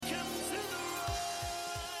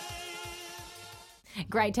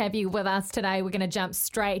Great to have you with us today. We're going to jump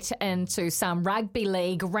straight into some rugby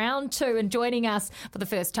league round 2, and joining us for the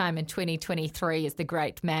first time in 2023 is the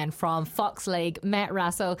great man from Fox League, Matt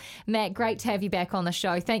Russell. Matt, great to have you back on the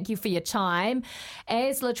show. Thank you for your time.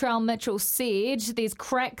 As Latrell Mitchell said, there's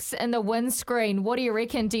cracks in the windscreen. What do you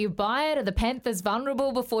reckon? Do you buy it? Are the Panthers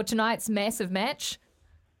vulnerable before tonight's massive match?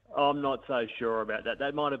 I'm not so sure about that.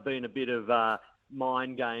 That might have been a bit of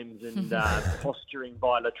mind games and posturing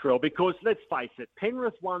by Latrell, because let's face it,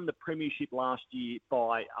 Penrith won the premiership last year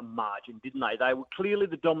by a margin, didn't they? They were clearly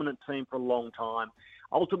the dominant team for a long time.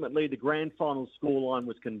 Ultimately, the grand final scoreline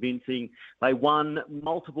was convincing. They won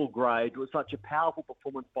multiple grades. It was such a powerful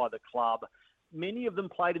performance by the club. Many of them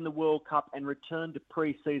played in the World Cup and returned to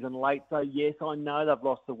pre-season late. So, yes, I know they've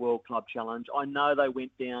lost the World Club Challenge. I know they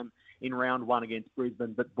went down in round 1 against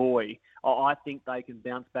Brisbane. But, boy, I think they can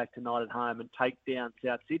bounce back tonight at home and take down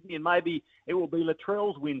South Sydney. And maybe it will be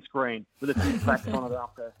Latrell's windscreen with a few cracks on it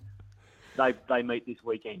after they meet this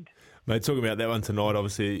weekend. Mate, talking about that one tonight,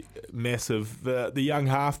 obviously massive. The young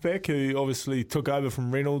halfback who obviously took over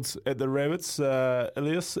from Reynolds at the Rabbits,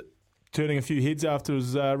 Elias, turning a few heads after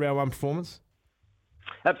his round 1 performance.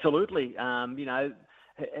 Absolutely.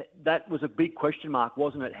 That was a big question mark,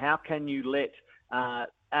 wasn't it? How can you let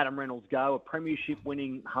Adam Reynolds go, a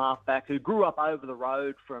premiership-winning halfback who grew up over the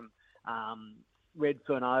road from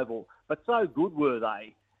Redfern Oval? But so good were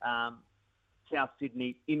they, South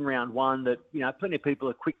Sydney, in round 1, that, plenty of people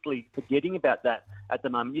are quickly forgetting about that at the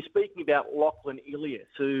moment. You're speaking about Lachlan Ilias,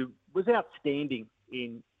 who was outstanding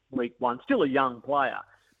in week 1, still a young player,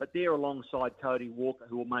 but they're alongside Cody Walker,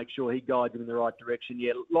 who will make sure he guides him in the right direction.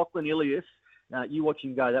 Yeah, Lachlan Ilias, you watch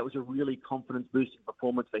him go, that was a really confidence-boosting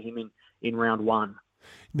performance for him in round 1.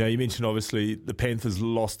 Now, you mentioned, obviously, the Panthers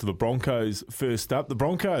lost to the Broncos first up. The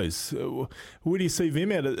Broncos, where do you see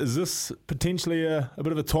them at? Is this potentially a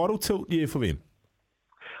bit of a title tilt year for them?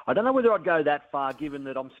 I don't know whether I'd go that far, given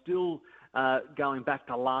that I'm still going back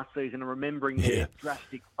to last season and remembering their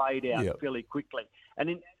drastic fade-out fairly quickly. And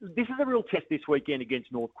this is a real test this weekend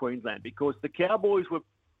against North Queensland, because the Cowboys were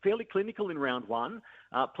fairly clinical in round 1.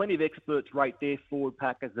 Plenty of experts rate their forward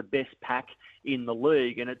pack as the best pack in the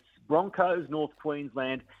league, and it's Broncos, North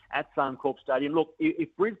Queensland at Suncorp Stadium. Look, if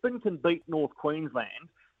Brisbane can beat North Queensland,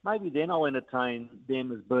 maybe then I'll entertain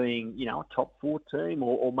them as being, a top 4 team,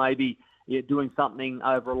 or maybe doing something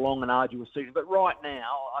over a long and arduous season. But right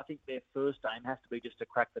now, I think their first aim has to be just to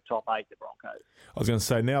crack the top 8, the Broncos. I was going to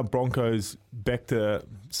say, now Broncos back to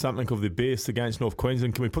something of their best against North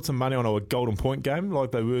Queensland. Can we put some money on a Golden Point game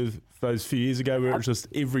like they were those few years ago, where it was just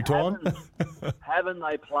every time? Haven't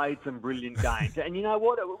they played some brilliant games? And you know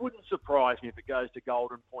what? It wouldn't surprise me if it goes to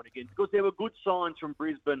Golden Point again, because there were good signs from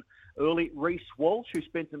Brisbane early. Reece Walsh, who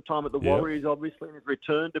spent some time at the Warriors, obviously, and has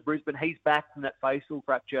returned to Brisbane. He's back from that facial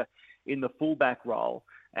fracture in the fullback role.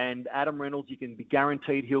 And Adam Reynolds, you can be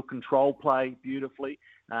guaranteed he'll control play beautifully.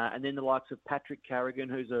 And then the likes of Patrick Carrigan,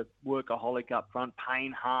 who's a workaholic up front,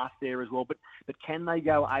 Payne Haas there as well. But can they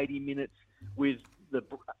go 80 minutes with the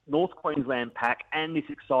North Queensland pack and this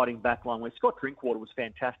exciting backline where Scott Drinkwater was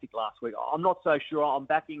fantastic last week? I'm not so sure. I'm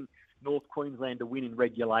backing North Queensland to win in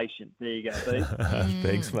regulation. There you go, Steve.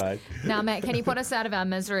 Thanks, mate. Now, Matt, can you put us out of our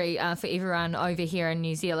misery for everyone over here in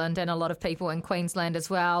New Zealand and a lot of people in Queensland as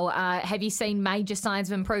well? Have you seen major signs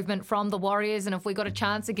of improvement from the Warriors, and have we got a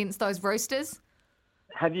chance against those Roosters?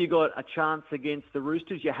 Have you got a chance against the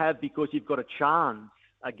Roosters? You have, because you've got a chance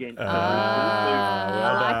against the Roosters.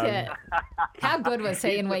 I like it. How good was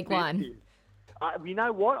he in week 1? You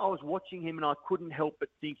know what? I was watching him and I couldn't help but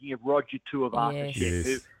thinking of Roger Tuivasa-Sheck,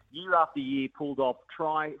 who year after year pulled off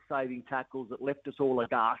try-saving tackles that left us all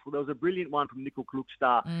aghast. Well, there was a brilliant one from Nickel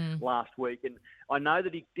Klukstar last week, and I know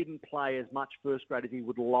that he didn't play as much first grade as he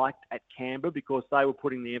would like at Canberra, because they were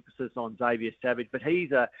putting the emphasis on Xavier Savage, but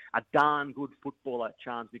he's a darn good footballer,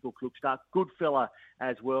 Chance Nickel Klukstar. Good fella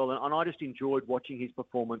as well, and I just enjoyed watching his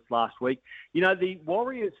performance last week. The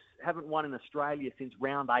Warriors haven't won in Australia since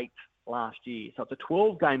round 8 last year, so it's a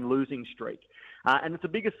 12-game losing streak. And it's a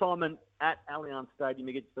big assignment at Allianz Stadium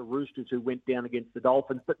against the Roosters, who went down against the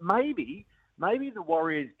Dolphins. But maybe the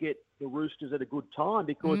Warriors get the Roosters at a good time,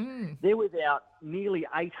 because they're without nearly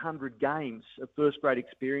 800 games of first-grade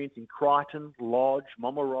experience in Crichton, Lodge,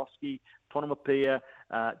 Momorowski, Tonomapia,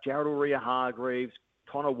 Jared Oria-Hargreaves,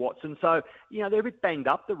 Connor Watson. So, they're a bit banged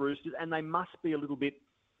up, the Roosters, and they must be a little bit,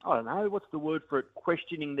 I don't know, what's the word for it,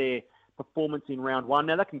 questioning their performance in round 1.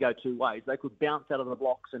 Now, that can go two ways. They could bounce out of the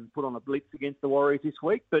blocks and put on a blitz against the Warriors this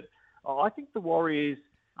week, but I think the Warriors,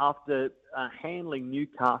 after handling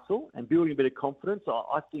Newcastle and building a bit of confidence,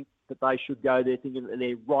 I think that they should go there thinking that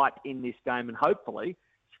they're right in this game and hopefully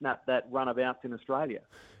snap that run-abouts in Australia.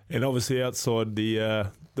 And obviously outside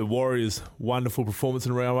the Warriors' wonderful performance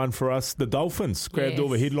in round one for us, the Dolphins grabbed all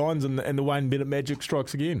the headlines and the Wayne Bennett magic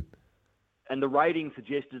strikes again. And the rating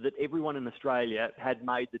suggested that everyone in Australia had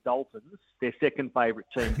made the Dolphins their second favourite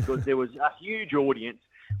team because there was a huge audience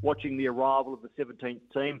watching the arrival of the 17th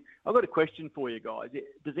team. I've got a question for you guys.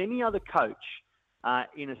 Does any other coach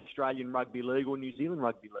in Australian Rugby League or New Zealand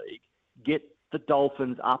Rugby League get the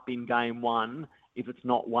Dolphins up in game one if it's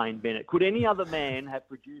not Wayne Bennett? Could any other man have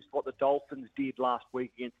produced what the Dolphins did last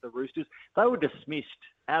week against the Roosters? They were dismissed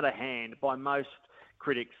out of hand by most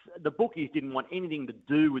critics. The bookies didn't want anything to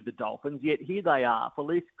do with the Dolphins, yet here they are.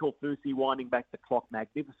 Felice Kaufusi winding back the clock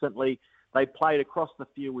magnificently. They played across the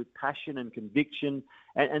field with passion and conviction,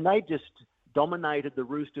 and they just dominated the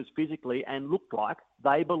Roosters physically and looked like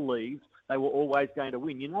they believed they were always going to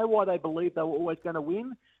win. You know why they believed they were always going to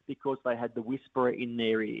win? Because they had the whisperer in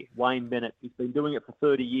their ear. Wayne Bennett, he's been doing it for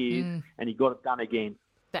 30 years, and he got it done again.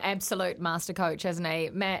 The absolute master coach, hasn't he?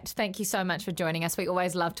 Matt, thank you so much for joining us. We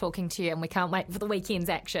always love talking to you, and we can't wait for the weekend's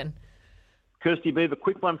action. Kirsty Beaver,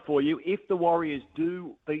 quick one for you. If the Warriors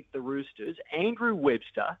do beat the Roosters, Andrew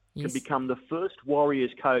Webster can become the first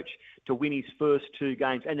Warriors coach to win his first two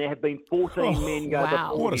games. And there have been 14 men go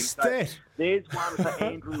before what him. a stat. So there's one for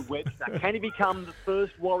Andrew Webster. Can he become the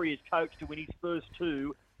first Warriors coach to win his first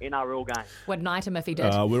two NRL games? Would knight him if he did.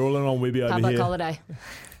 We're all in on Webby over Public here. holiday.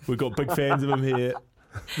 We've got big fans of him here.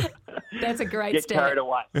 That's a great Get stat. carried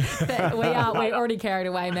away. We're already carried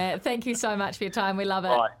away, Matt. Thank you so much for your time. We love it.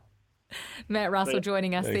 Bye. Matt Russell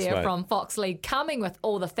joining us Thanks, there mate. from Fox League, coming with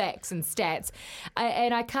all the facts and stats.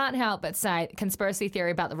 And I can't help but say, conspiracy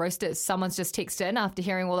theory about the Roosters. Someone's just texted in after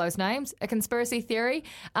hearing all those names. A conspiracy theory,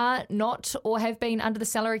 not or have been under the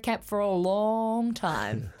salary cap for a long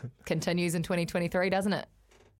time. Continues in 2023, doesn't it?